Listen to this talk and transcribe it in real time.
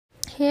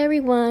Hey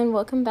everyone,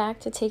 welcome back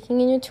to Taking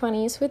in Your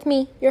 20s with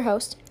me, your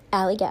host,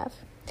 Ali Gav.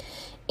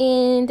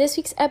 In this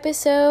week's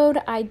episode,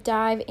 I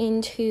dive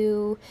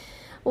into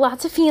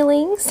lots of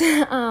feelings.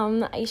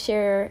 I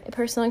share a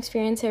personal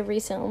experience I've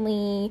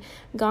recently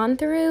gone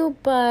through,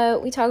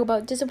 but we talk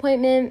about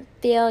disappointment,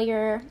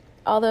 failure,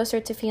 all those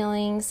sorts of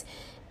feelings,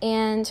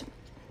 and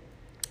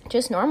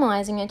just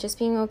normalizing it, just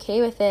being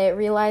okay with it,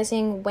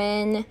 realizing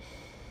when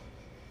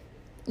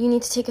you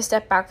need to take a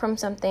step back from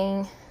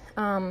something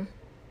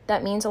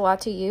that means a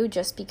lot to you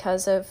just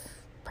because of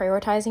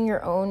prioritizing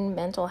your own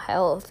mental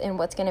health and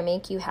what's going to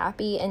make you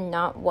happy and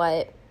not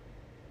what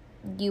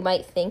you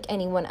might think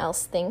anyone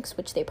else thinks,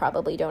 which they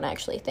probably don't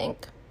actually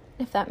think,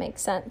 if that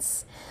makes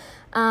sense.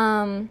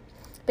 But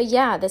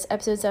yeah, this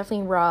episode's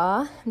definitely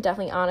raw. I'm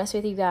definitely honest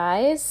with you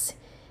guys.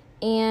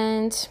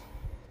 And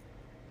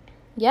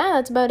yeah,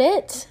 that's about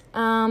it.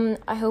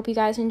 I hope you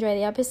guys enjoy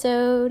the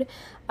episode.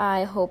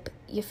 I hope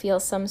you feel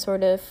some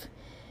sort of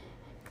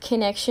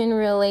connection,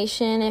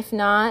 relation. If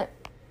not,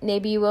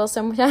 maybe you will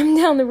sometime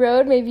down the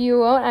road. Maybe you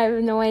won't. I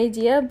have no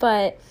idea.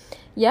 But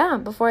yeah,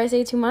 before I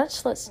say too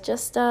much, let's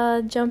just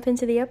jump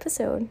into the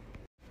episode.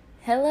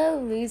 Hello,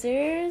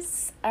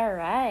 losers. All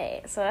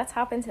right, so let's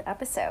hop into the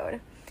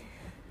episode.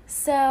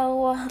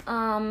 So,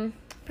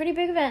 pretty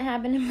big event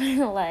happened in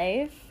my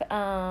life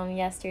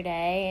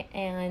yesterday,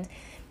 and I'm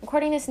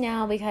recording this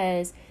now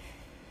because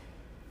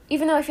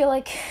even though I feel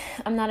like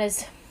I'm not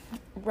as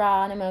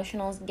raw and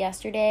emotional as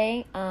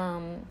yesterday, I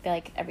feel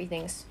like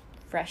everything's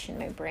fresh in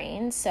my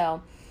brain,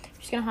 so I'm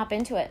just gonna hop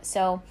into it.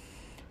 So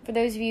for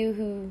those of you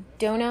who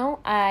don't know,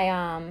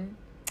 I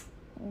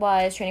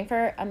was training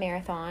for a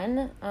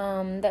marathon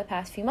the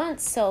past few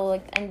months, so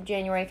like in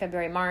January,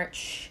 February,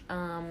 March,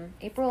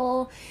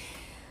 April,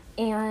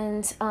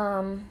 and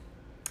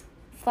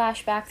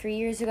flashback 3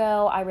 years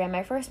ago, I ran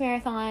my first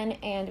marathon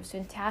and it was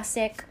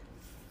fantastic.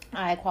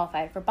 I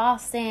qualified for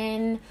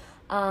Boston.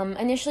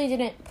 Initially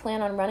didn't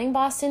plan on running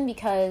Boston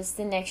because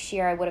the next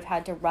year I would have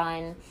had to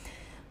run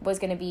was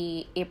going to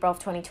be April of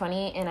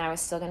 2020, and I was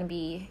still going to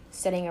be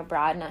studying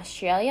abroad in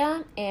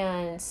Australia,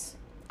 and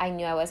I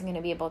knew I wasn't going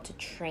to be able to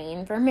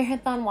train for a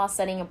marathon while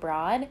studying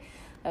abroad.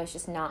 That was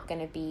just not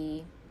going to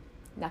be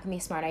a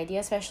smart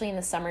idea, especially in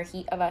the summer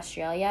heat of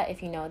Australia.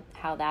 If you know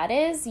how that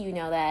is, you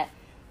know that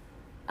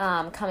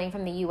coming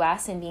from the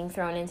US and being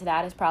thrown into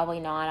that is probably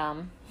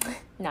not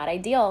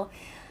ideal.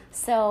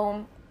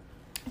 So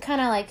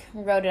kind of like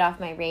wrote it off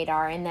my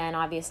radar, and then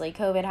obviously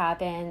COVID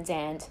happened,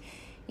 and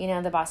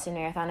the Boston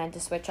Marathon had to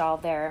switch all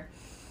of their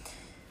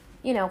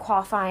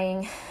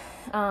qualifying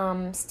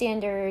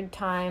standard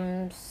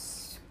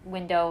times,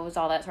 windows,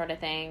 all that sort of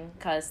thing,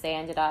 because they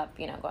ended up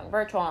going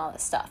virtual and all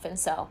this stuff. And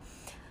so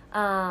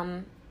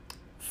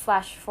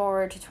flash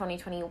forward to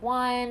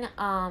 2021,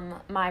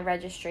 my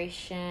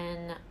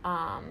registration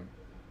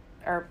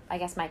or I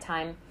guess my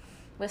time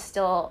was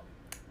still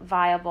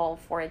viable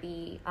for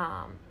the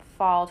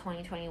fall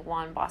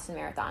 2021 Boston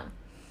Marathon.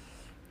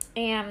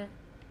 And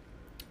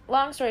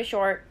long story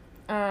short,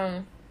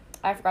 I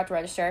forgot to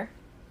register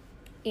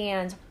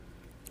and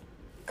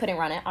couldn't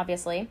run it,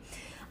 obviously.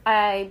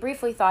 I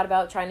briefly thought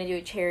about trying to do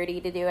a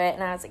charity to do it,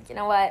 and I was like, you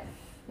know what?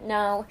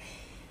 No,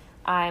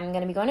 I'm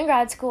going to be going to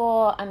grad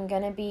school. I'm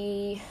going to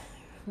be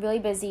really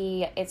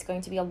busy. It's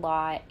going to be a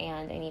lot,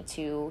 and I need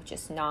to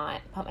just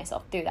not put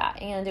myself through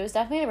that. And it was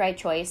definitely the right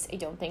choice. I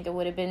don't think it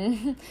would have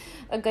been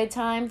a good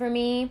time for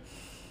me.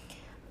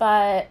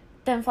 But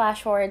then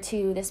flash forward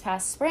to this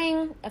past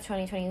spring of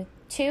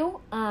 2022,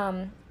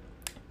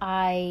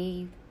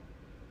 I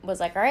was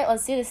like, all right,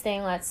 let's do this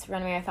thing. Let's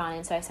run a marathon.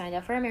 And so I signed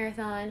up for a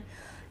marathon.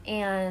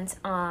 And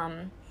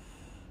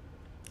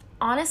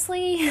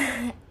honestly,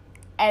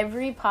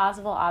 every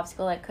possible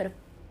obstacle that could have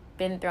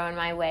been thrown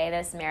my way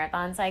this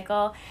marathon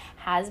cycle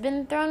has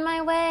been thrown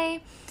my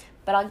way.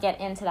 But I'll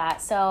get into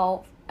that.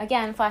 So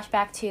again,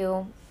 flashback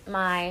to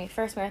my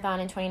first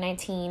marathon in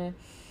 2019.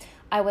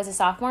 I was a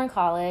sophomore in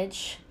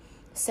college,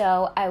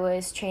 so I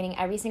was training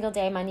every single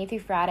day, Monday through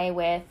Friday,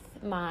 with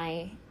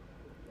my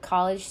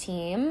college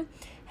team.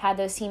 Had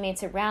those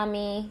teammates around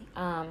me,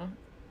 had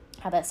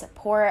that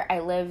support. I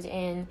lived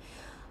in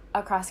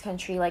a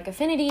cross-country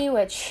affinity,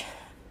 which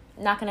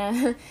I'm not going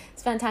to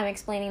spend time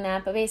explaining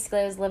that, but basically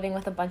I was living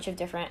with a bunch of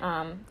different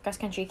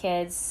cross-country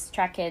kids,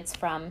 track kids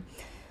from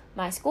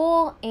my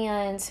school,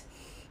 and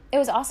it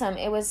was awesome.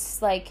 It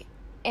was like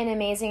an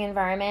amazing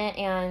environment,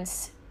 and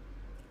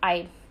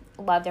I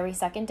loved every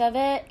second of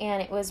it,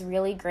 and it was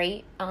really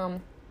great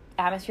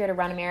atmosphere to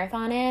run a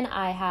marathon in.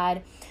 I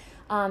had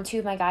two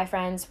of my guy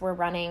friends were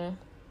running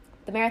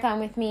the marathon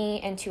with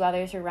me, and two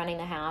others were running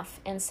the half.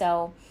 And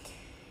so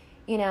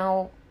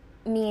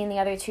me and the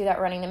other two that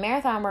were running the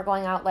marathon were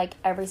going out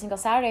every single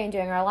Saturday and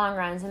doing our long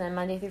runs, and then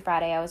Monday through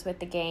Friday I was with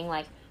the gang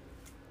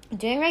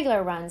doing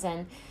regular runs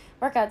and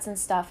workouts and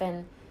stuff.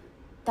 And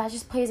that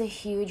just plays a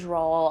huge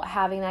role.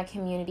 Having that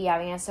community,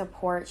 having that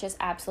support just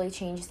absolutely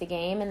changes the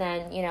game. And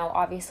then,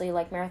 obviously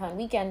marathon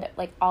weekend,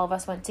 all of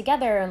us went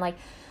together, and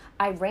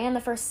I ran the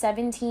first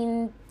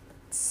 17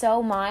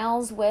 so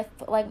miles with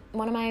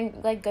one of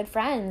my good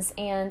friends,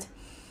 and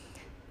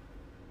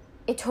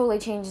it totally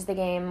changes the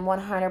game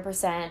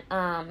 100%.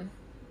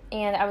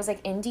 And I was like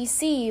in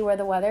DC where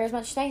the weather is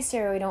much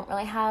nicer. We don't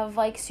really have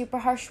like super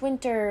harsh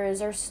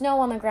winters or snow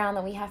on the ground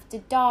that we have to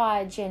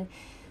dodge. And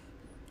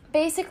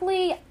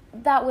basically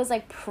that was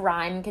like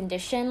prime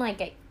condition.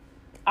 Like I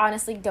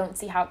honestly don't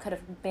see how it could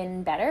have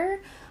been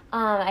better.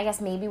 I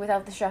guess maybe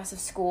without the stress of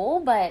school,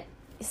 but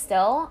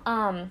still,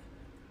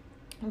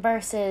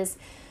 versus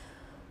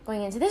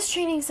going into this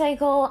training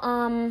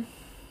cycle,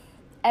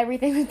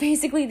 everything was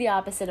basically the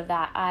opposite of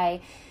that.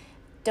 I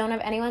don't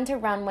have anyone to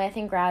run with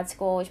in grad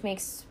school, which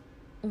makes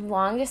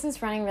long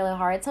distance running really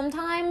hard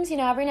sometimes. You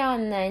know, every now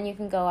and then you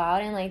can go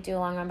out and like do a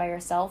long run by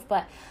yourself,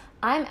 but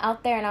I'm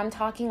out there and I'm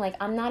talking like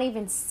I'm not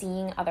even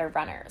seeing other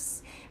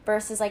runners.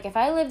 Versus like if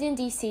I lived in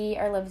DC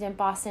or lived in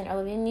Boston or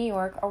lived in New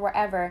York or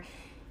wherever,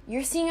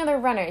 you're seeing other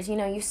runners, you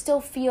know, you still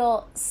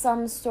feel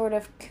some sort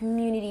of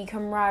community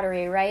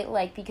camaraderie, right?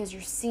 Like, because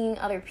you're seeing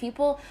other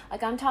people.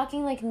 Like, I'm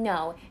talking like,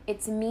 no,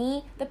 it's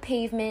me, the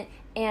pavement,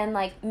 and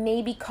like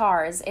maybe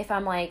cars if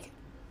I'm like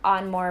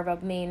on more of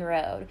a main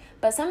road.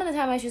 But some of the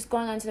time I was just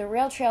going onto the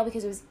rail trail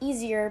because it was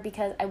easier,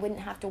 because I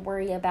wouldn't have to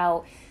worry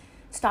about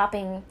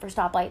stopping for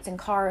stoplights and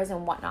cars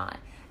and whatnot.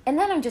 And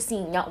then I'm just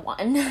seeing no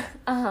one.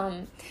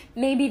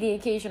 Maybe the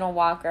occasional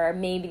walker,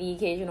 maybe the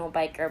occasional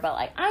biker, but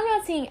like I'm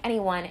not seeing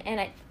anyone, and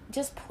it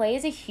just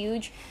plays a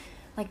huge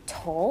like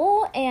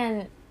toll.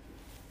 And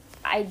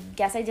I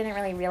guess I didn't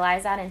really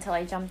realize that until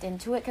I jumped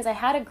into it, because I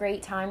had a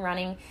great time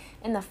running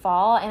in the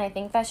fall, and I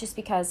think that's just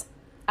because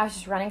I was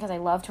just running because I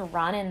love to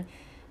run. And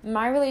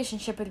my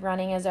relationship with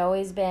running has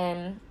always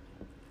been,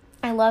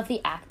 I love the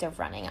act of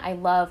running. I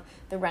love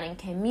the running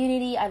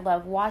community. I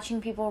love watching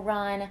people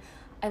run.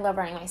 I love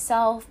running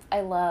myself. I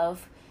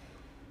love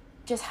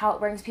just how it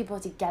brings people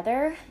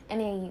together.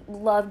 And I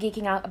love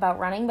geeking out about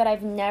running, but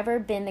I've never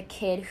been the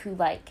kid who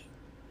like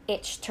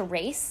itched to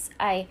race.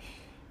 I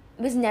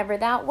was never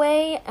that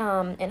way.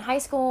 In high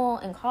school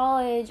and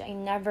college, I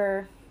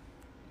never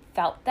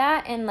felt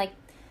that. And like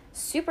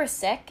super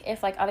sick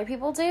if like other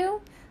people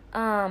do.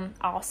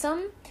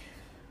 Awesome.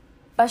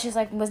 But it's just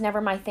like was never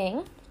my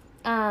thing.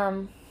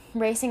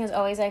 Racing has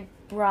always like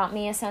brought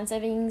me a sense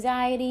of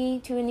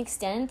anxiety to an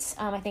extent.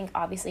 I think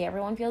obviously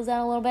everyone feels that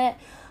a little bit.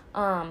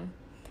 But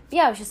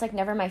yeah, it was just like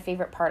never my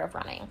favorite part of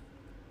running.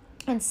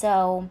 And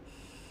so,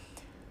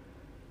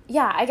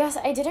 yeah, I guess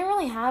I didn't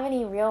really have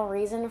any real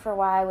reason for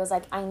why I was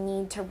like, I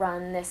need to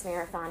run this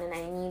marathon and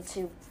I need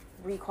to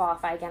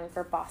requalify again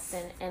for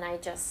Boston. And I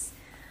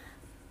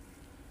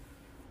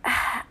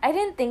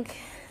didn't think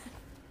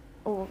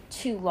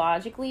too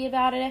logically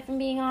about it, if I'm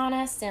being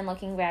honest. And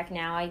looking back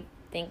now, I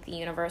think the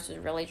universe was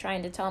really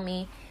trying to tell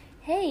me,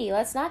 hey,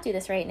 let's not do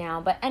this right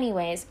now. But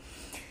anyways,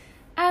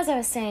 as I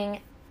was saying,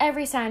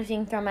 every sign's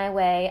being thrown my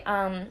way.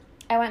 I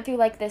went through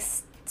like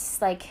this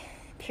like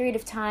period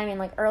of time in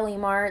like early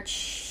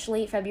March,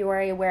 late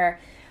February, where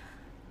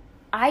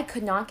I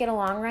could not get a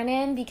long run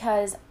in,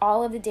 because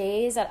all of the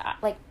days that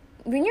like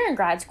when you're in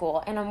grad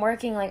school and I'm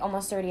working like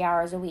almost 30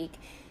 hours a week,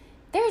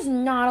 there's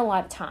not a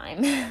lot of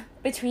time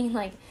between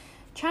like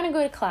trying to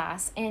go to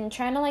class and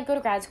trying to like go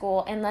to grad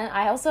school. And then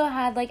I also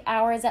had like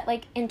hours at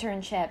like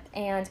internship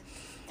and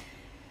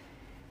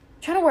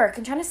trying to work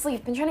and trying to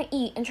sleep and trying to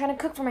eat and trying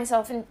to cook for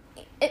myself. And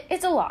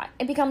it's a lot.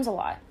 It becomes a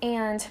lot.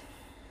 And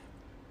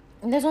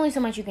there's only so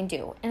much you can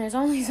do. And there's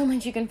only so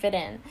much you can fit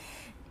in.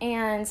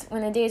 And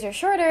when the days are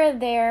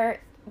shorter,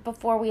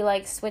 before we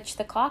like switch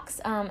the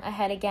clocks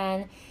ahead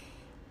again,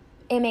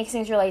 it makes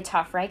things really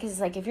tough, right? Because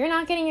it's like if you're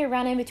not getting your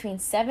run in between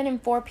 7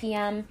 and 4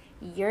 p.m.,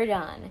 you're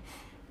done.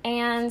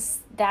 And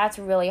that's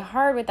really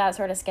hard with that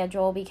sort of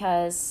schedule,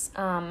 because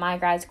my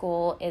grad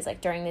school is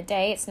like during the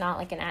day. It's not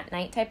like an at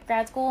night type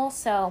grad school.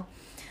 So,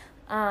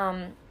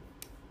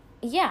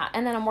 yeah.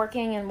 And then I'm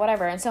working and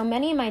whatever. And so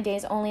many of my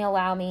days only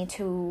allow me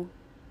to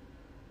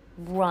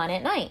run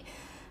at night.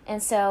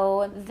 And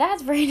so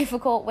that's very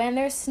difficult when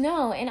there's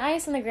snow and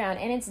ice on the ground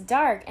and it's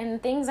dark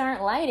and things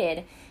aren't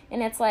lighted.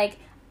 And it's like,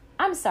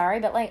 I'm sorry,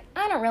 but like,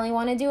 I don't really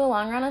want to do a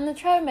long run on the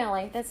treadmill.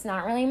 Like, that's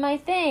not really my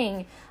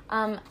thing.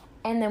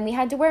 And then we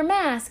had to wear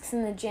masks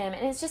in the gym,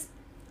 and it's just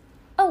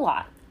a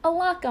lot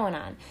going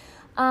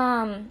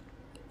on.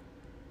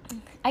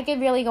 I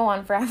could really go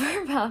on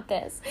forever about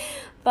this,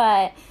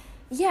 but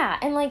yeah.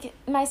 And like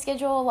my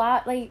schedule a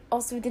lot, like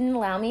also didn't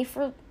allow me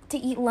to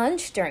eat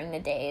lunch during the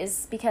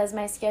days, because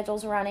my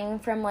schedule's running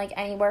from like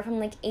anywhere from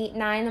like 8,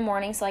 9 in the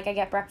morning. So like I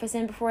get breakfast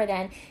in before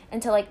then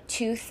until like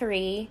 2,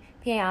 3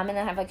 p.m. and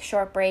then I have like a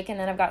short break, and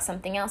then I've got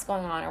something else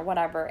going on or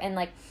whatever. And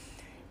like,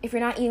 if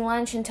you're not eating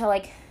lunch until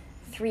like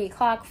 3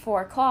 o'clock,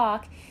 4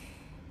 o'clock,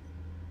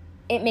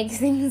 it makes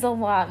things a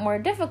lot more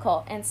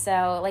difficult. And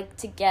so like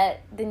to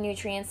get the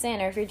nutrients in,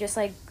 or if you're just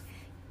like,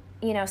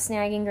 you know,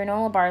 snagging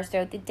granola bars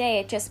throughout the day,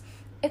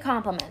 it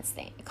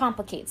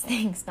complicates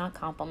things, not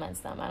complements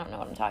them. I don't know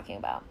what I'm talking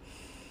about.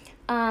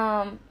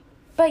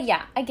 But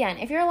yeah, again,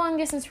 if you're a long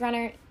distance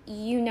runner,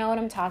 you know what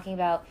I'm talking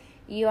about.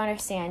 You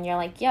understand. You're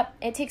like, yep,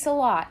 it takes a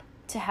lot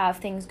to have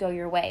things go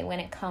your way when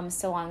it comes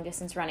to long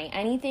distance running.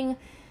 Anything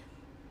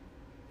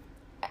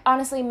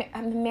honestly,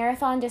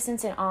 marathon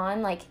distance and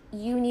on, like,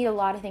 you need a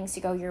lot of things to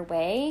go your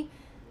way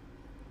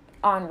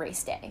on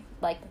race day.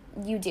 Like,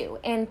 you do.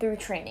 And through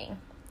training.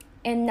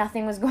 And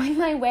nothing was going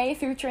my way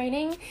through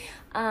training.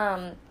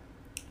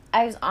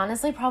 I was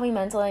honestly probably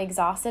mentally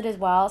exhausted as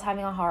well. I was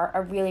having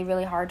a really,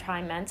 really hard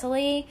time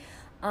mentally.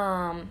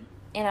 And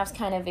I was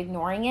kind of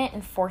ignoring it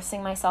and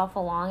forcing myself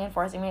along.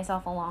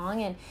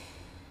 And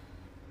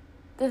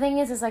the thing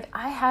is like,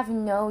 I have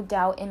no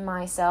doubt in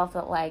myself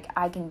that, like,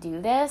 I can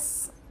do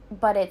this.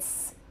 But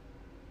it's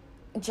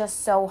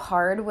just so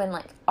hard when,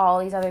 like, all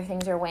these other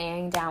things are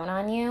weighing down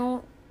on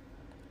you.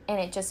 And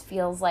it just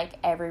feels like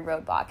every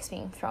roadblock is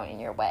being thrown in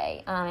your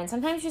way. And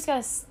sometimes you just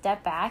gotta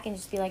step back and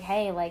just be like,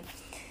 hey, like,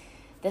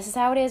 this is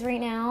how it is right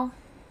now.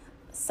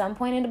 Some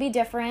point it'll be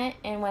different.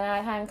 And when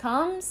that time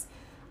comes,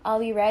 I'll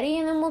be ready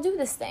and then we'll do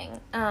this thing.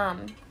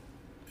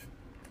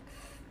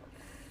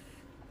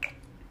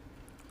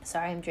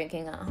 Sorry, I'm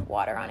drinking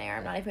water on air.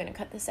 I'm not even gonna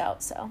cut this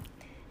out, so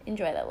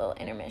enjoy that little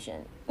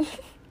intermission.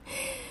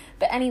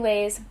 But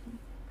anyways,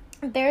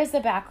 there's the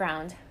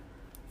background.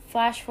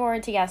 Flash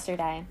forward to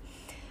yesterday.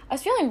 I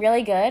was feeling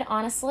really good,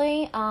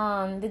 honestly.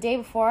 The day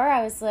before,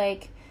 I was,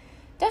 like,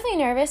 definitely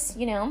nervous,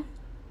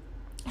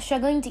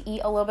 struggling to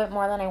eat a little bit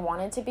more than I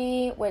wanted to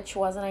be, which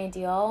wasn't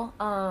ideal.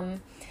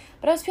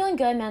 But I was feeling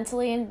good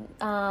mentally, and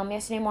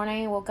yesterday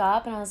morning I woke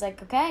up, and I was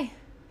like, okay,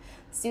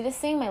 let's do this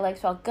thing. My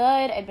legs felt good.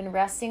 I'd been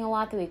resting a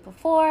lot the week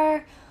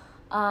before.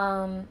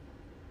 I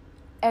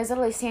was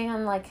literally standing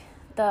on, like,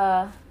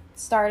 the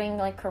starting,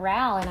 like,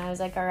 corral, and I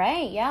was like, all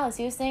right, yeah, let's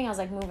do this thing. I was,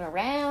 like, moving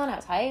around. I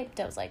was hyped.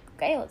 I was like,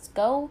 okay, let's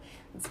go.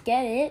 Let's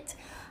get it.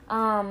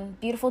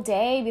 Beautiful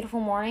day, beautiful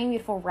morning,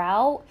 beautiful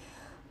route.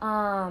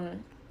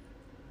 And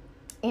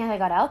I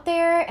got out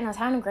there, and I was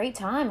having a great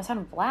time. I was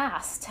having a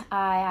blast.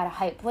 I had a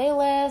hype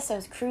playlist. I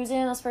was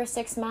cruising those first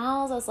 6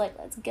 miles. I was like,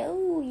 let's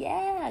go,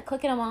 yeah,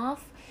 clicking them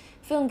off.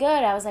 Feeling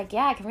good. I was like,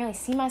 yeah, I can really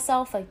see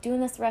myself, like, doing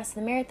this the rest of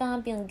the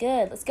marathon, feeling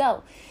good. Let's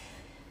go.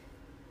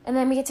 And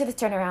then we get to the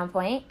turnaround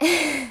point.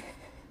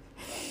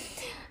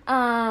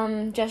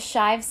 Just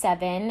shy of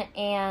 7,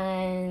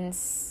 and,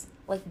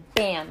 like,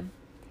 bam,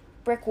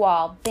 brick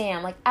wall,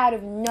 bam, like, out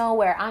of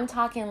nowhere. I'm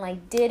talking,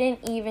 like,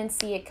 didn't even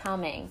see it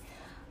coming.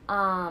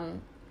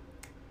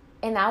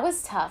 And that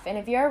was tough. And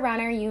if you're a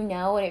runner, you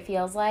know what it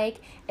feels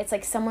like. It's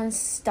like someone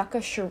stuck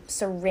a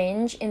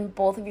syringe in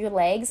both of your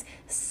legs,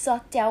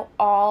 sucked out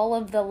all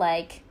of the,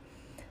 like,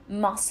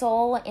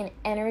 muscle and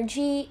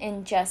energy,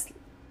 and just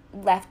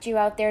left you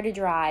out there to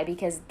dry,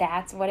 because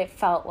that's what it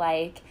felt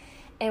like.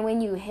 And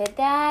when you hit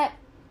that,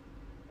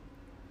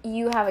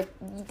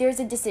 there's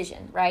a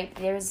decision, right?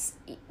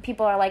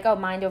 People are like, oh,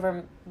 mind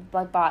over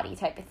body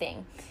type of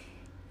thing.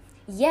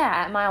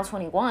 Yeah, at mile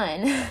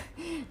 21,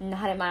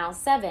 not at mile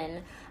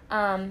 7.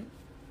 And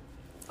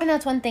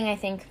that's one thing I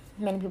think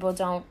many people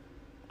don't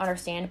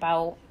understand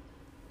about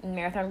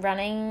marathon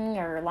running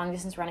or long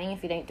distance running,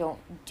 if they don't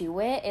do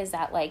it, is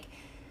that, like,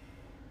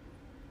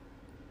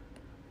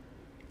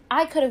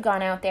 I could have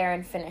gone out there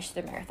and finished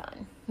the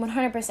marathon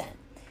 100%.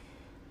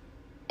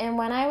 And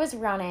when I was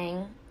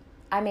running,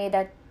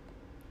 I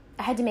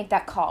had to make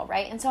that call,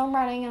 right? And so I'm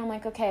running, and I'm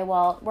like, okay,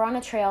 well, we're on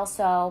a trail,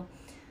 so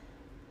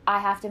I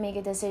have to make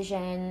a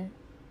decision,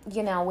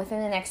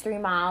 within the next 3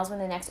 miles, when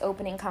the next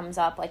opening comes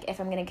up, like, if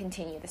I'm going to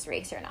continue this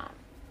race or not.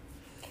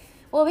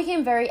 Well, it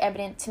became very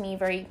evident to me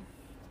very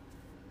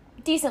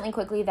decently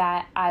quickly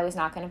that I was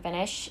not going to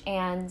finish,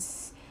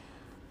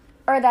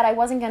 or that I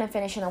wasn't going to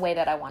finish in the way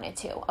that I wanted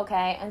to,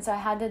 okay? And so I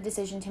had the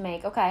decision to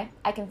make, okay,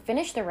 I can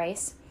finish the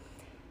race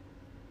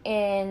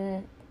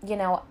in,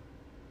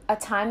 a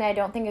time that I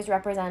don't think is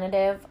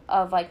representative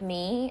of, like,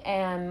 me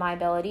and my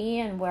ability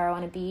and where I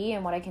want to be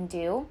and what I can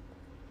do,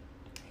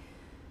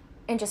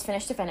 and just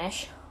finish to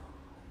finish.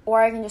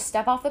 Or I can just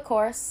step off the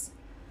course,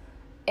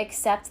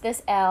 accept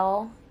this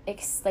L,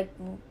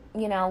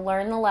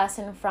 learn the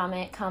lesson from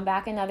it, come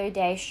back another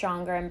day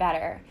stronger and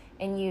better,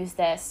 and use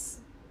this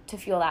to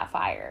fuel that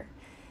fire.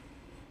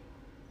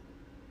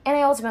 And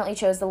I ultimately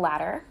chose the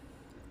latter.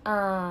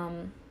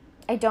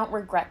 I don't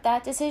regret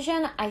that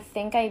decision. I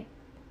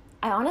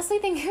honestly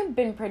think I've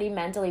been pretty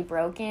mentally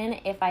broken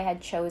if I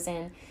had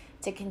chosen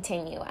to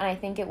continue. And I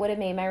think it would have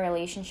made my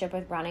relationship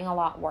with running a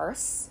lot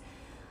worse.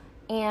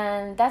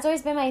 And that's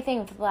always been my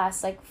thing for the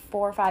last, 4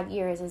 or 5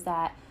 years, is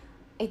that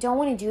I don't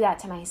want to do that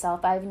to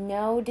myself. I have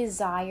no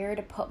desire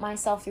to put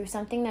myself through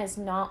something that is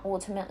not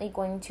ultimately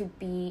going to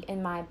be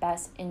in my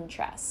best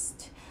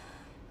interest.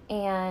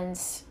 And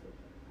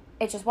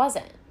it just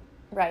wasn't,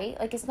 right?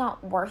 Like, it's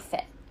not worth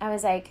it. I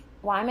was like,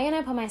 why am I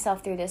going to put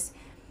myself through this,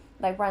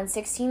 run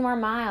 16 more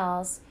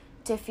miles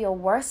to feel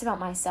worse about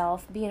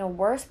myself, be in a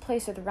worse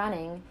place with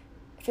running,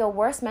 feel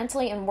worse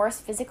mentally and worse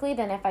physically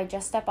than if I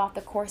just step off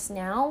the course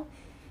now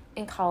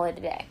and call it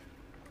a day?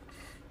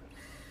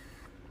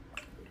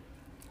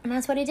 And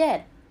that's what I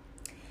did.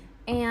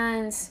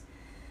 And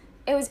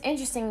it was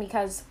interesting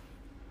because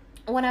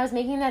when I was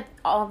making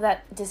all of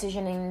that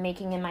decision and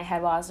making in my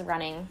head while I was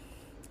running,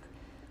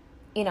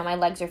 my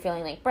legs are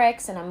feeling like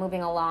bricks, and I'm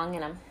moving along,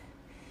 and I'm,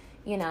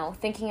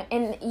 thinking,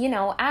 and,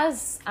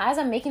 as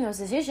I'm making those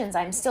decisions,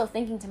 I'm still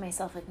thinking to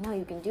myself, like, no,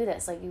 you can do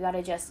this. Like, you got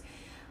to just,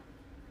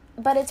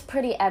 but it's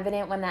pretty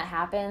evident when that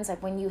happens.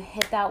 Like, when you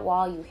hit that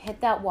wall, you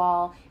hit that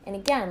wall. And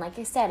again, like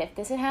I said, if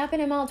this had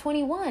happened in mile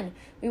 21,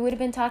 we would have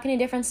been talking a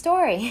different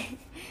story.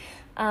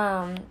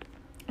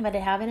 But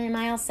it happened in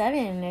mile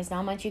 7. There's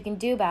not much you can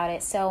do about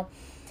it. So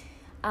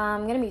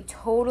I'm going to be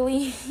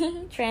totally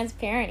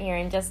transparent here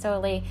and just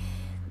totally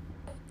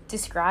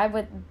describe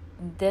what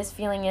this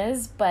feeling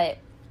is. But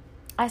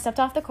I stepped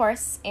off the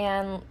course,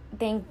 and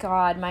thank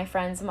God my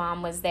friend's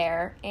mom was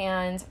there,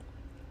 and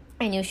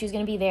I knew she was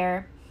going to be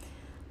there.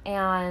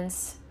 And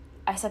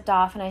I stepped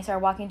off, and I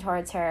started walking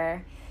towards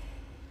her,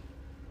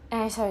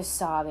 and I started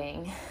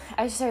sobbing.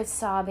 I just started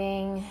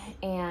sobbing,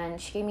 and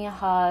she gave me a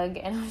hug,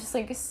 and I was just,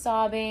 like,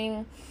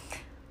 sobbing.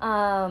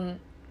 I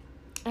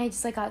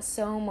just, like, got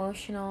so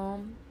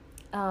emotional.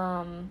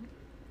 And,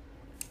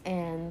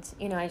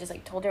 I just,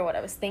 like, told her what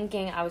I was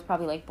thinking. I was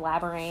probably, like,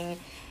 blabbering.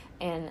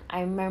 And I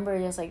remember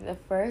just, like, the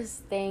first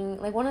thing,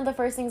 like, one of the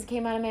first things that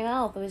came out of my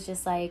mouth was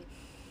just, like,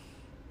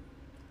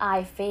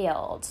 I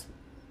failed.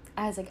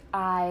 I was like,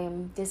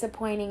 I'm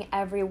disappointing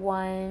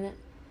everyone,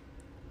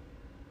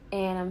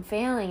 and I'm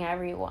failing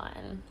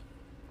everyone.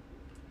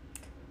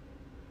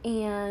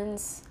 And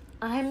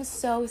I'm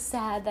so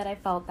sad that I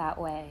felt that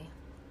way.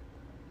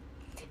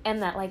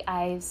 And that, like,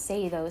 I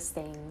say those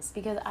things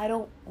because I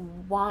don't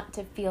want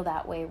to feel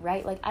that way,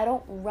 right? Like, I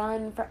don't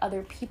run for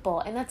other people.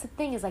 And that's the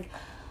thing is, like,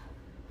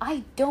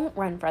 I don't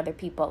run for other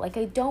people. Like,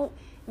 I don't,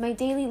 my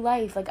daily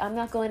life, like, I'm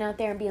not going out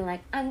there and being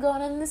like, I'm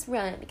going on this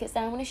run because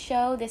I want to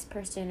show this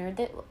person or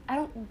that. I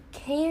don't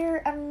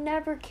care. I've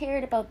never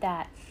cared about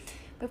that.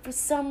 But for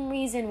some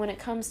reason, when it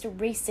comes to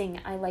racing,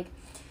 I, like,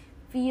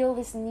 feel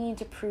this need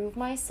to prove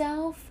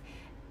myself,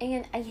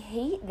 and I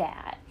hate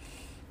that.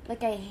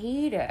 Like, I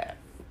hate it.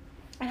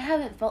 I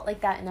haven't felt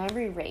like that in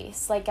every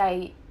race. Like,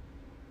 I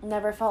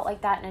never felt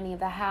like that in any of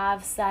the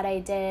halves that I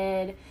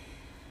did.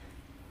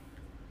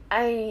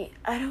 I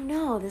don't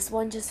know, this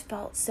one just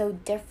felt so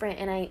different,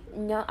 and I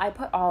know I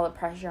put all the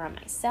pressure on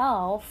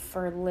myself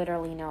for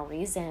literally no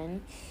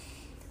reason.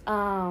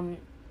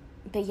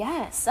 But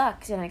yeah, it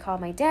sucked, and I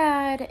called my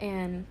dad,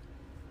 and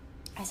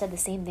I said the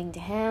same thing to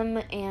him,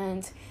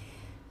 and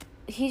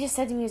he just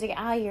said to me, he was like,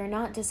 Ali, you're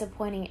not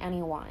disappointing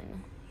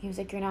anyone. He was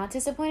like, you're not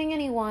disappointing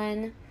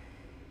anyone,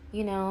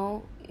 you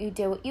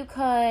did what you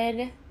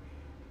could,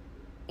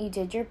 you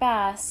did your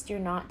best, you're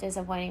not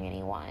disappointing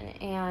anyone.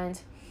 And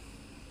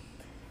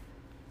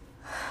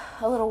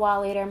a little while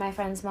later, my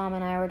friend's mom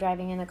and I were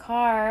driving in the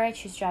car.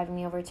 She was driving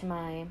me over to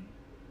my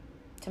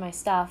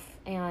stuff,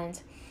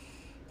 and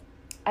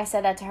I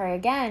said that to her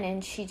again,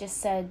 and she just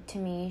said to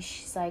me,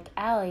 she's like,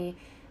 Ali,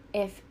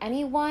 if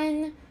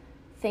anyone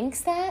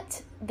thinks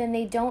that, then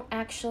they don't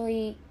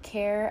actually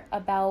care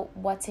about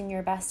what's in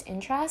your best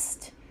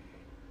interest.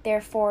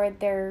 Therefore,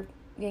 they're,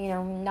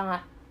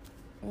 not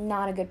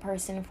a good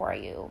person for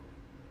you.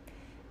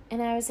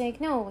 And I was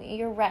like, no,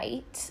 you're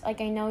right.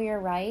 Like, I know you're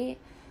right.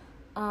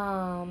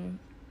 And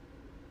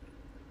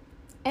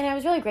I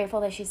was really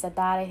grateful that she said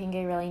that. I think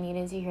I really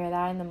needed to hear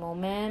that in the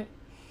moment.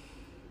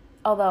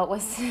 Although it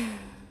was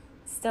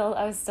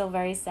I was still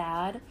very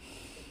sad.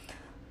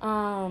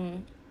 But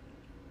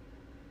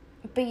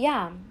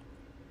yeah.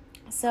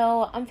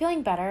 So I'm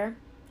feeling better.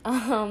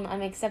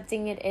 I'm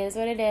accepting it is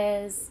what it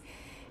is.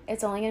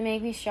 It's only going to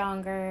make me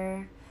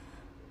stronger.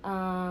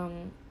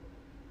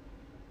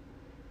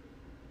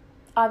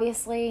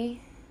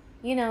 Obviously,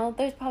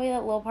 there's probably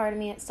that little part of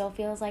me that still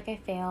feels like I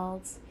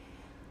failed.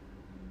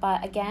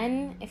 But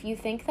again, if you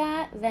think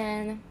that,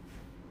 then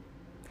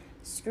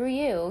screw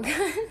you.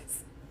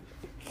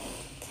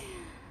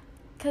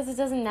 Because it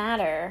doesn't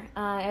matter.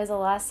 It was a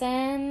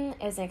lesson,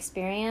 it was an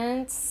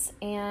experience,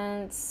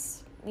 and,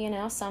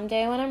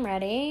 someday when I'm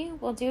ready,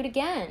 we'll do it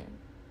again.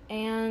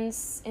 And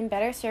in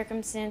better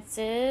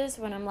circumstances,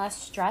 when I'm less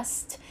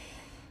stressed,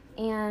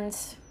 and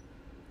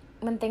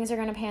when things are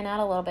going to pan out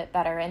a little bit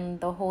better, and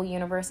the whole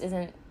universe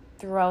isn't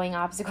throwing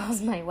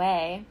obstacles my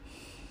way.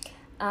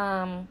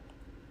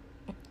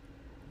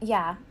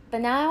 Yeah,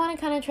 but now I want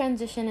to kind of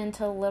transition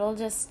into a little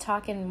just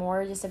talking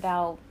more just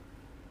about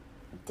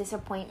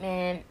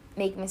disappointment,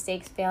 make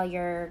mistakes,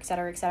 failure, et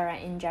cetera,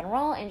 in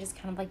general, and just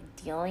kind of like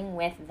dealing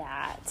with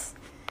that.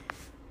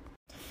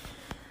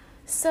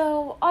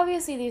 So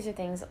obviously these are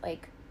things that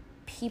like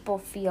people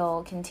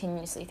feel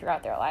continuously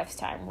throughout their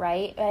lifetime,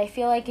 right? But I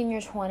feel like in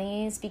your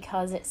 20s,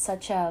 because it's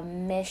such a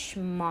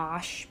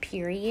mishmash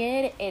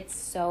period, it's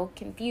so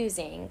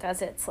confusing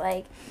because it's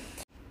like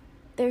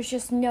there's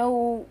just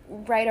no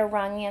right or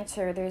wrong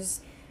answer. There's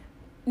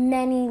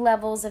many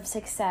levels of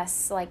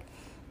success, like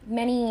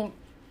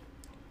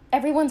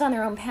everyone's on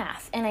their own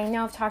path. And I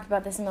know I've talked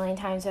about this a million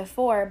times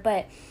before,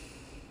 but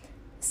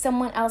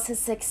someone else's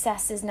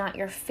success is not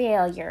your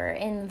failure,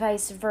 and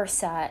vice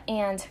versa.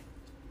 And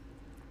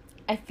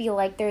I feel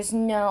like I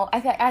feel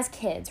like as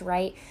kids,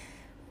 right,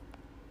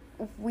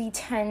 we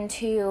tend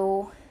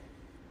to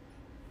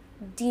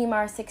deem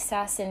our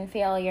success and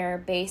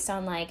failure based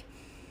on like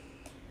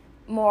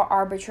more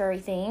arbitrary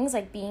things,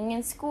 like being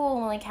in school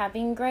and like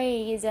having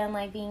grades and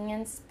like being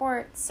in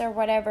sports or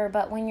whatever.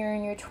 But when you're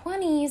in your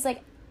 20s,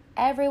 like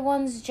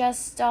everyone's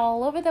just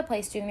all over the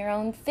place doing their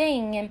own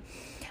thing. And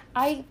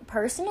I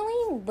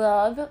personally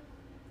love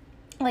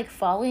like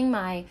following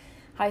my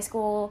high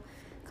school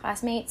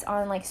classmates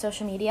on like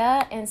social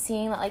media and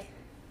seeing that like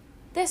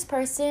this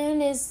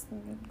person is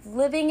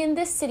living in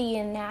this city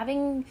and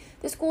having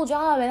this cool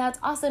job, and that's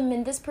awesome,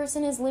 and this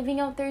person is living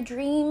out their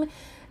dream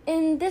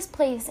in this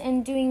place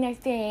and doing their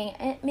thing,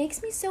 and it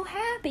makes me so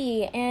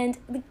happy. And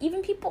like,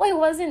 even people I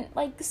wasn't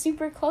like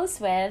super close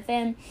with,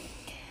 and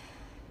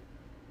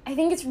I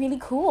think it's really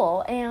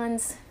cool.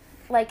 And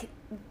like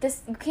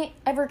this, you can't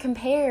ever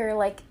compare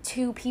like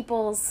two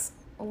people's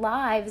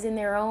lives in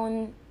their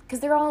own, because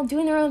they're all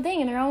doing their own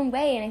thing in their own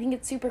way, and I think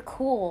it's super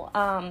cool.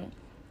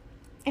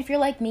 If you're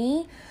like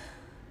me,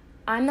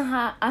 I'm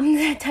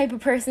that type of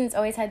person that's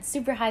always had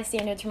super high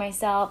standards for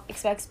myself,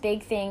 expects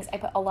big things. I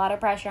put a lot of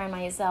pressure on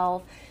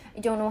myself. I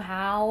don't know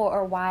how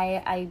or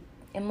why I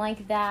am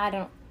like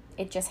that.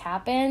 It just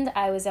happened.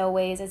 I was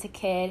always, as a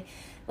kid,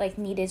 like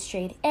needed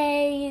straight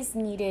A's,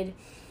 needed,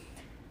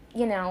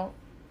 to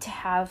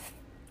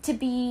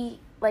be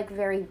like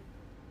very,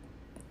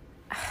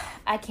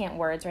 I can't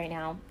words right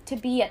now, to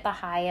be at the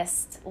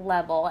highest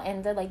level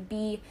and to like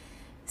be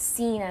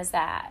seen as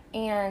that.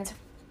 And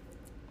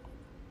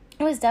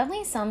it was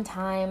definitely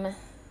sometime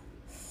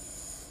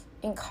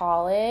in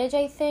college,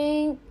 I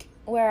think,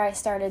 where I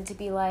started to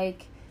be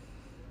like,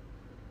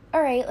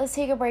 all right, let's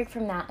take a break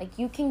from that. Like,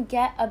 you can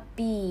get a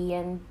B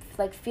and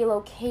like feel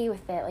okay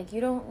with it. Like, you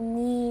don't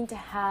need to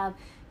have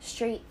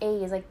straight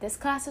A's. Like, this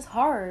class is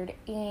hard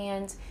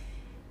and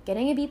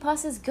getting a B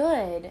plus is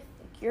good.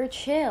 You're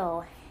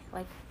chill.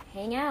 Like,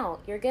 hang out.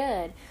 You're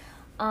good.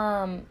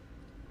 And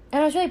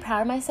I was really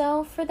proud of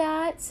myself for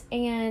that.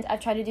 And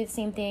I've tried to do the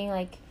same thing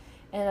like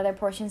in other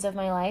portions of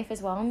my life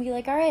as well, and be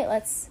like, all right,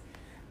 let's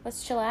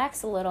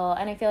chillax a little.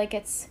 And I feel like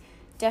it's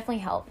definitely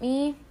helped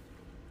me.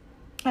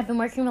 I've been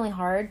working really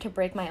hard to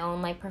break my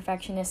own like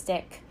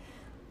perfectionistic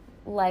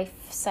life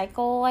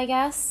cycle, I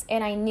guess.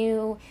 And I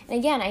knew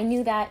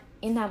that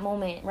in that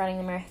moment running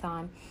the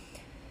marathon,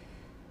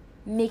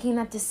 making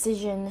that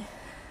decision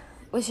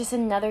was just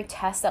another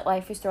test that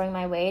life was throwing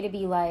my way, to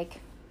be like,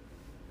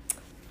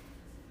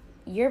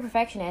 you're a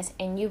perfectionist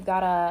and you've got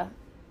to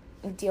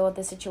deal with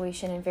the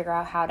situation and figure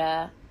out how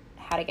to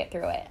get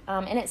through it.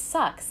 And it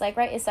sucks, like,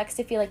 right? It sucks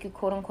to feel like you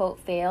quote unquote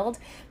failed,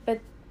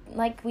 but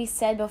like we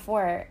said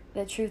before,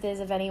 the truth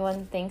is, if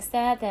anyone thinks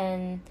that,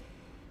 then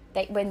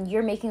that when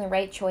you're making the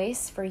right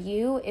choice for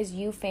you is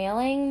you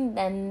failing,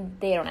 then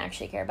they don't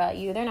actually care about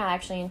you. They're not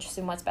actually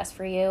interested in what's best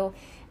for you,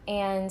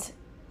 and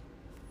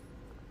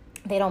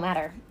they don't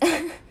matter.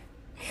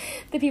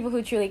 The people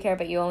who truly care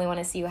about you only want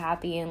to see you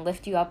happy and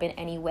lift you up in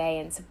any way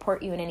and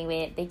support you in any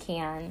way that they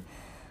can.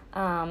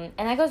 And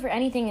that goes for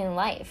anything in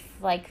life.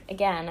 Like,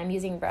 again, I'm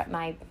using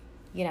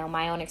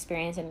my own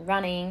experience in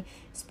running,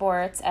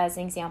 sports as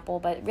an example,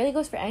 but it really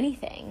goes for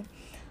anything.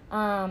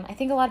 I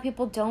think a lot of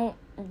people don't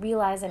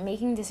realize that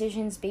making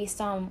decisions based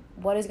on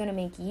what is going to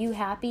make you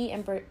happy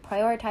and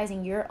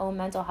prioritizing your own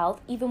mental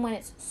health, even when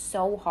it's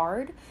so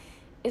hard,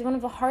 is one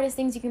of the hardest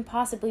things you can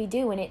possibly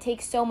do, and it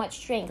takes so much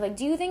strength. Like,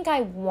 do you think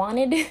I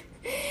wanted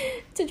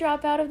to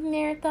drop out of the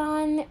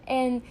marathon?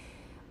 And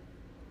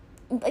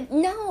like,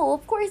 no,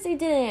 of course I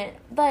didn't.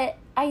 But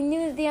I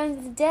knew at the end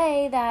of the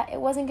day that it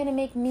wasn't going to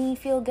make me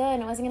feel good,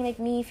 and it wasn't going to make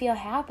me feel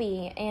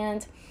happy,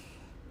 and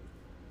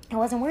it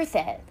wasn't worth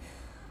it.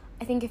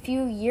 I think a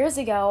few years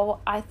ago,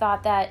 I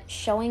thought that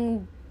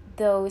showing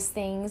those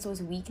things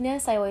was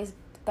weakness. I always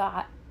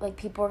thought like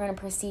people were going to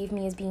perceive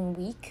me as being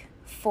weak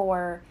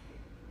for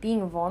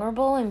being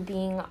vulnerable and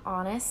being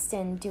honest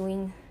and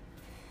doing,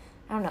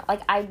 I don't know,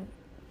 like I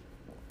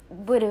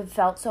would have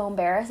felt so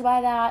embarrassed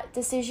by that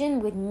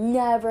decision, would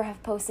never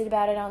have posted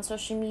about it on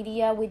social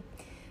media, would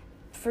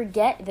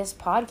forget this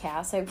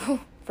podcast, like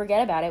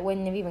forget about it,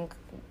 wouldn't have even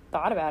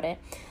thought about it.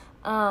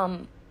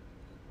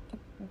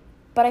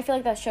 But I feel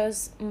like that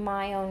shows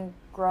my own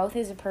growth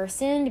as a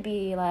person, to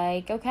be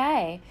like,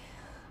 okay,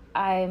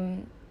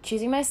 I'm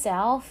choosing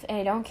myself and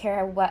I don't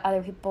care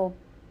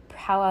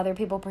how other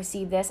people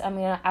perceive this. I'm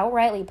going to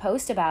outrightly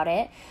post about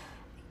it.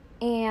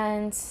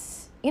 And,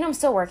 I'm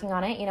still working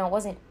on it. It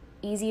wasn't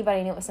easy, but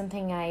I knew it was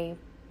something I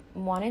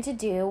wanted to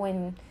do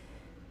and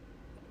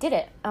did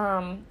it.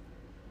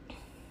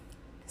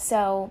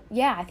 So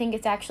yeah, I think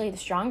it's actually the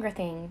stronger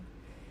thing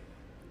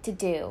to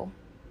do.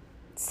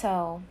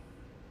 So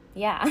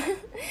yeah,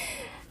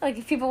 like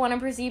if people want to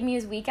perceive me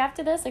as weak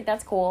after this, like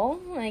that's cool.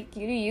 Like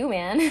you do you,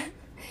 man.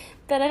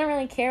 But I don't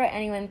really care what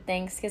anyone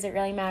thinks, because it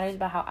really matters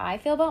about how I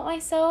feel about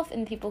myself,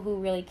 and people who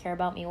really care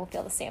about me will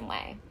feel the same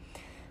way.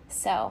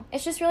 So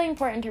it's just really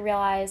important to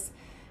realize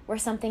where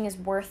something is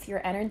worth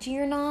your energy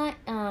or not.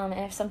 And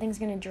if something's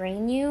going to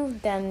drain you,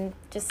 then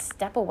just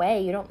step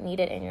away. You don't need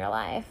it in your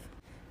life.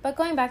 But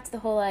going back to the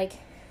whole like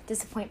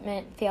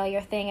disappointment,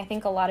 failure thing, I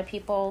think a lot of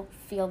people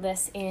feel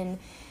this in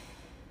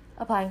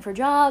applying for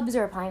jobs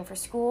or applying for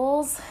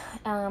schools,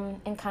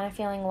 and kind of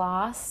feeling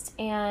lost.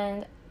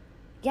 And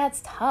yeah,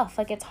 it's tough.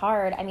 Like, it's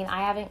hard. I mean,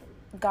 I haven't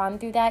gone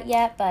through that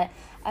yet, but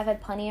I've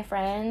had plenty of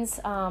friends,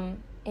 and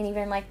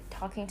even, like,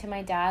 talking to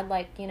my dad,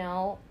 like, you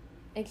know,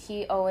 like,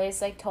 he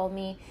always, like, told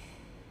me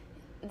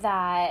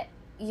that,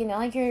 you know,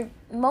 like, you're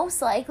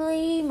most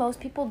likely, most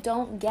people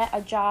don't get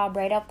a job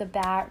right out the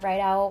bat, right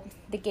out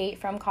the gate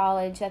from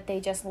college that they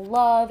just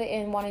love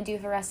and want to do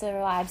for the rest of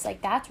their lives.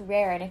 Like, that's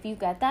rare, and if you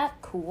get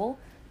that, cool,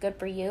 good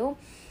for you.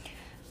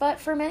 But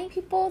for many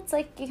people, it's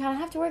like you kind of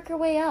have to work your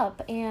way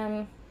up,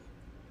 and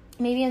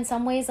maybe in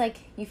some ways, like,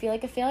 you feel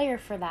like a failure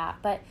for that,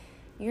 but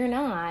you're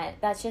not.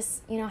 That's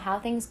just, you know, how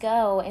things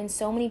go. And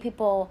so many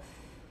people,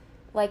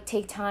 like,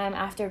 take time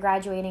after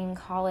graduating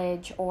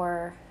college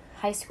or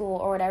high school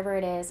or whatever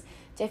it is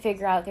to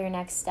figure out their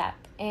next step.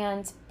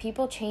 And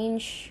people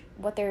change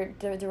what the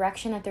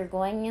direction that they're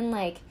going in,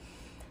 like,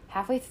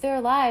 halfway through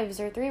their lives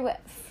or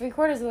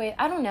three-quarters of the way,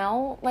 I don't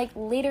know, like,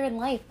 later in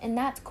life, and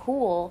that's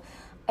cool.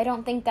 I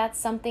don't think that's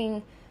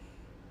something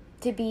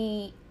to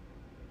be,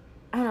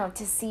 I don't know,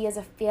 to see as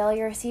a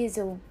failure, see as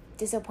a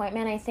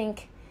disappointment. I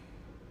think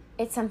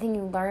it's something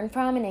you learn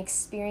from, an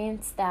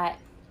experience that,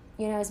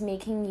 you know, is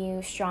making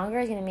you stronger,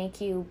 is going to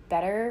make you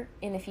better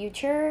in the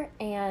future.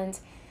 And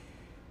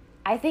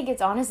I think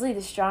it's honestly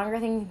the stronger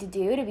thing to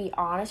do, to be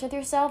honest with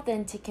yourself,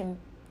 than to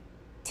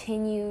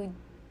continue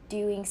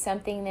doing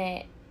something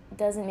that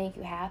doesn't make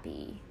you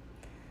happy.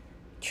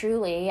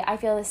 Truly, I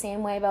feel the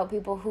same way about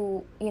people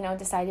who, you know,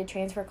 decide to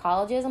transfer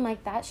colleges. I'm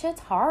like, that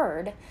shit's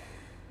hard.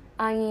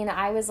 I mean,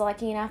 I was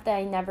lucky enough that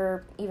I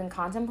never even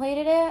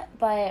contemplated it,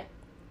 but,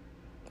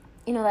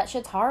 you know, that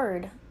shit's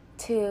hard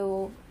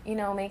to, you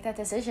know, make that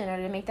decision, or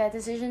to make that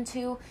decision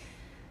to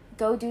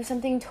go do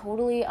something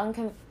totally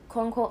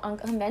quote-unquote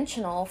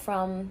unconventional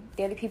from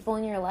the other people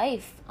in your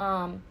life.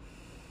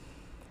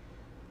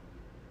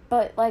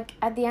 But, like,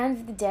 at the end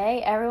of the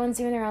day, everyone's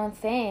doing their own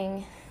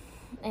thing,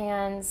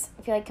 and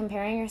I feel like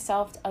comparing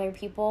yourself to other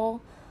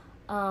people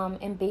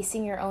and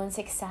basing your own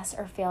success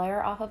or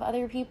failure off of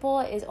other people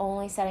is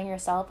only setting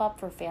yourself up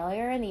for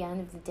failure in the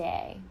end of the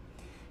day,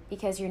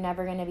 because you're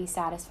never going to be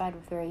satisfied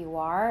with where you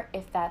are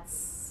if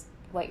that's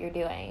what you're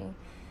doing.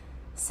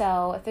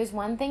 So if there's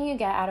one thing you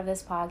get out of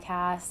this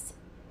podcast,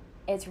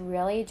 it's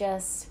really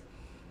just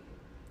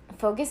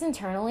focus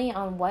internally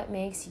on what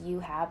makes you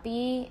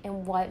happy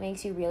and what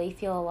makes you really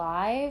feel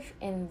alive,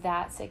 and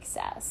that's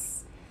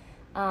success.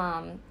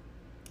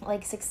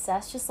 Like,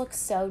 success just looks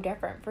so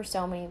different for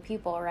so many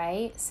people,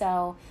 right?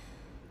 So,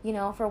 you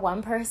know, for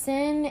one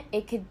person,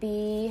 it could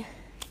be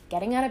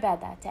getting out of bed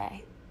that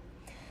day.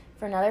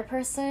 For another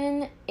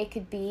person, it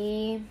could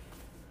be,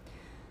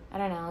 I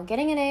don't know,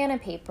 getting an A on a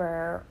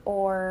paper,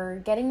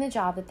 or getting the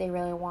job that they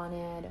really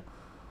wanted,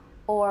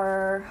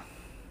 or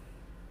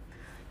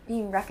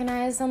being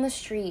recognized on the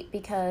street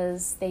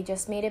because they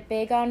just made it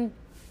big on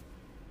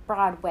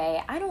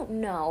Broadway. I don't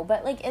know,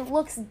 but, like, it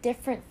looks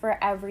different for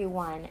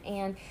everyone.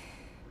 And,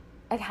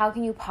 like, how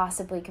can you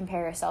possibly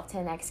compare yourself to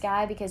the next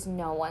guy, because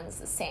no one's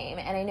the same?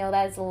 And I know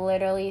that's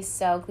literally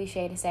so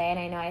cliche to say, and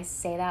I know I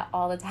say that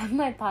all the time in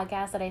my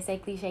podcast, that I say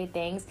cliche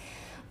things,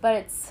 but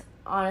it's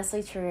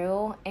honestly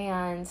true.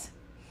 And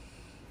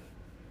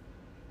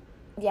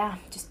yeah,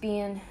 just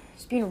being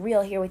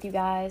real here with you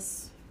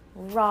guys.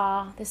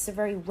 Raw. This is a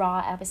very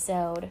raw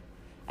episode.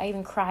 I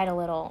even cried a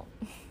little.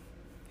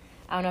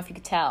 I don't know if you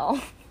could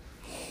tell.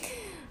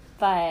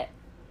 But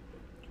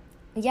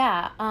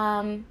yeah,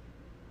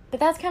 but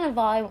that's kind of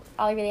all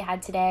I really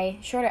had today.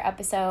 Shorter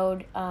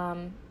episode,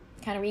 kind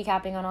of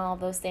recapping on all of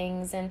those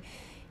things. And,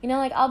 you know,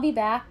 like, I'll be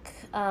back.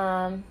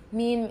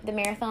 Me and the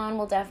marathon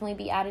will definitely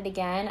be at it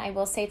again. I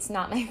will say it's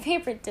not my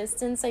favorite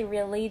distance. I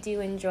really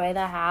do enjoy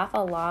the half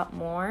a lot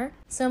more.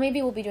 So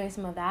maybe we'll be doing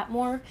some of that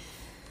more.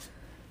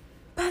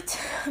 But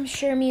I'm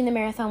sure me and the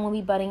marathon will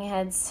be butting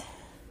heads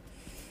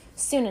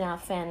soon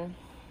enough, and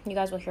you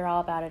guys will hear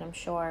all about it, I'm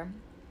sure.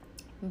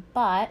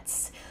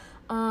 But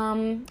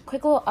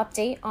quick little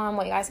update on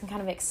what you guys can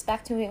kind of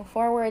expect moving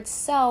forward.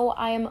 So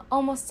I am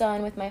almost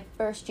done with my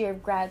first year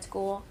of grad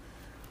school.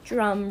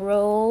 Drum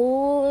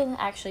roll.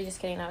 Actually, just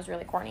kidding. That was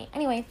really corny.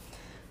 Anyway,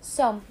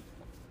 so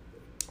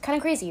kind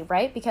of crazy,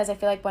 right? Because I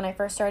feel like when I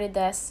first started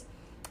this,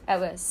 I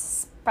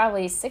was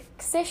probably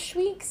 6-ish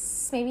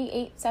weeks, maybe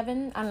 8,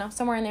 7, I don't know,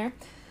 somewhere in there,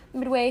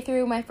 midway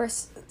through my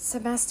first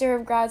semester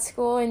of grad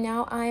school, and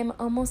now I'm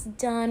almost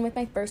done with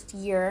my first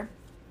year,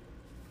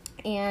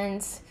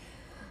 and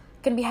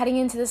gonna be heading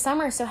into the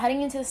summer. So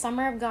heading into the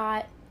summer, I've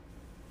got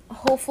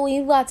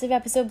hopefully lots of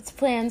episodes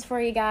planned for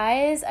you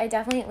guys. I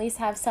definitely at least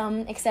have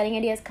some exciting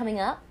ideas coming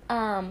up,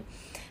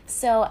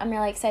 so I'm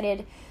really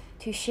excited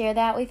to share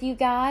that with you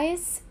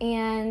guys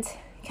and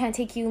kind of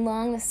take you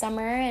along this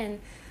summer.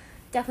 And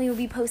definitely will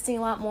be posting a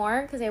lot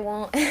more, because I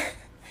won't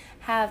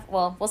have,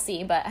 well, we'll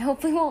see, but I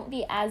hopefully won't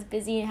be as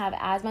busy and have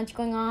as much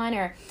going on,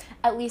 or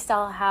at least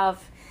I'll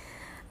have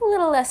a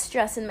little less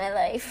stress in my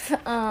life.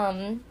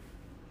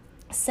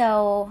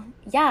 So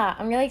yeah,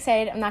 I'm really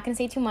excited. I'm not going to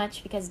say too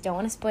much because I don't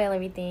want to spoil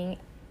everything.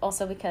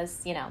 Also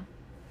because, you know,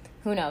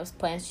 who knows,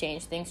 plans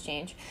change, things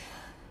change.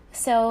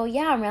 So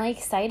yeah, I'm really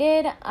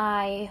excited.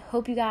 I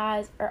hope you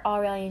guys are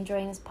all really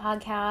enjoying this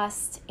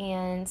podcast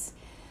and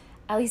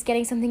at least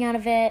getting something out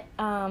of it.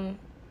 But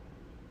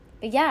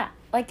yeah,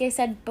 like I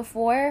said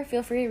before,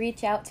 feel free to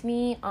reach out to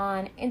me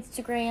on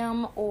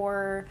Instagram,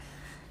 or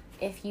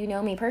if you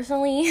know me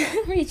personally,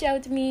 reach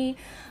out to me.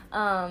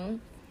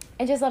 And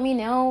just let me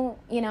know,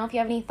 if you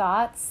have any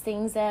thoughts,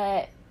 things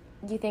that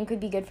you think would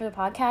be good for the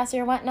podcast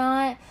or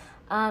whatnot.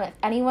 If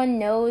anyone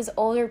knows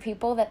older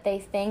people that they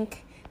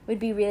think would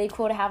be really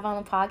cool to have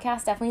on the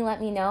podcast, definitely let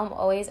me know. I'm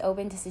always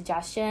open to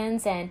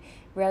suggestions and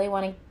really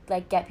want to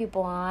get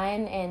people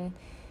on and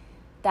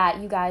that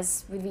you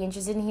guys would be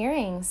interested in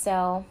hearing.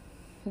 So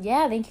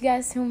yeah, thank you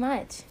guys so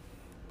much.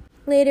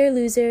 Later,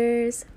 losers.